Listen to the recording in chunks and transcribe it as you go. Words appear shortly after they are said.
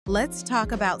Let's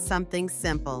talk about something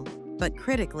simple, but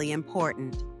critically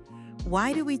important.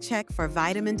 Why do we check for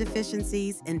vitamin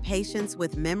deficiencies in patients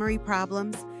with memory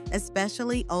problems,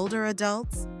 especially older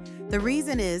adults? The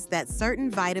reason is that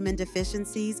certain vitamin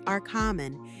deficiencies are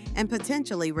common and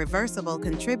potentially reversible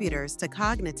contributors to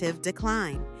cognitive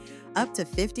decline. Up to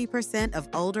 50% of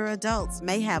older adults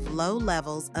may have low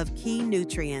levels of key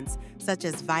nutrients such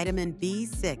as vitamin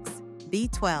B6,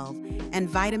 B12, and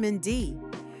vitamin D,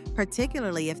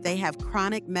 particularly if they have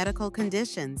chronic medical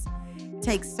conditions,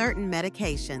 take certain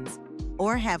medications,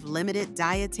 or have limited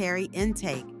dietary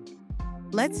intake.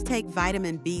 Let's take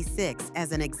vitamin B6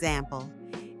 as an example.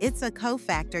 It's a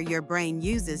cofactor your brain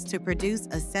uses to produce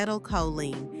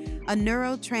acetylcholine, a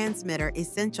neurotransmitter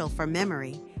essential for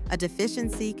memory. A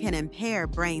deficiency can impair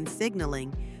brain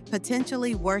signaling,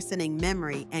 potentially worsening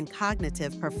memory and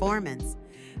cognitive performance.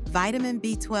 Vitamin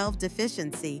B12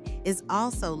 deficiency is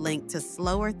also linked to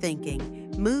slower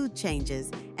thinking, mood changes,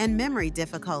 and memory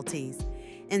difficulties.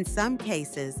 In some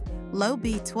cases, low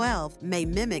B12 may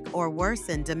mimic or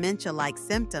worsen dementia-like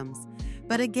symptoms.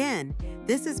 But again,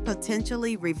 this is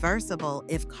potentially reversible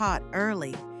if caught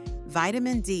early.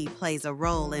 Vitamin D plays a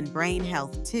role in brain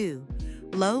health too.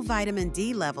 Low vitamin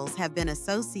D levels have been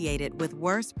associated with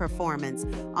worse performance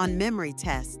on memory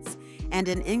tests and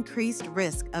an increased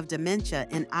risk of dementia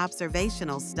in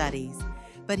observational studies.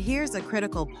 But here's a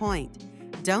critical point.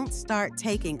 Don't start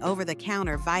taking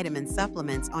over-the-counter vitamin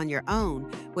supplements on your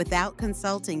own without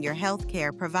consulting your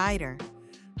healthcare provider.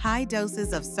 High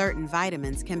doses of certain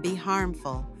vitamins can be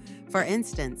harmful. For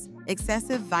instance,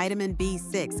 excessive vitamin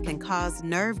B6 can cause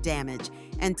nerve damage,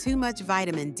 and too much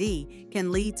vitamin D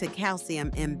can lead to calcium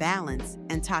imbalance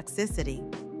and toxicity.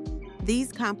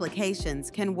 These complications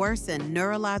can worsen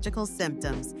neurological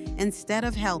symptoms instead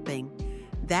of helping.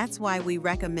 That's why we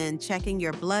recommend checking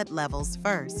your blood levels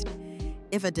first.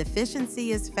 If a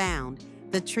deficiency is found,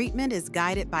 the treatment is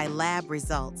guided by lab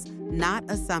results, not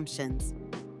assumptions.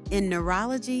 In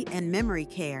neurology and memory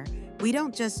care, we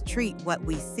don't just treat what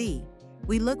we see.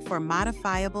 We look for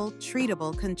modifiable,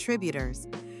 treatable contributors.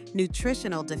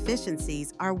 Nutritional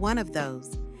deficiencies are one of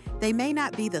those. They may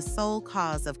not be the sole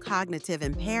cause of cognitive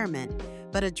impairment,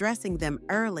 but addressing them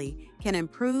early can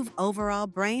improve overall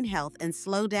brain health and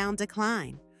slow down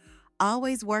decline.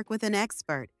 Always work with an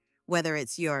expert, whether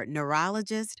it's your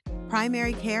neurologist,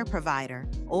 primary care provider,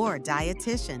 or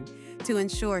dietitian, to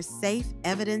ensure safe,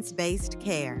 evidence-based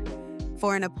care.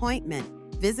 For an appointment,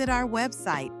 visit our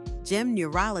website,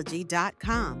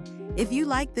 gymneurology.com. If you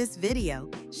like this video,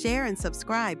 share and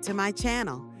subscribe to my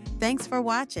channel. Thanks for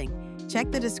watching.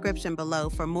 Check the description below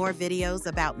for more videos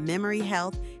about memory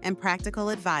health and practical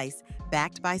advice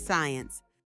backed by science.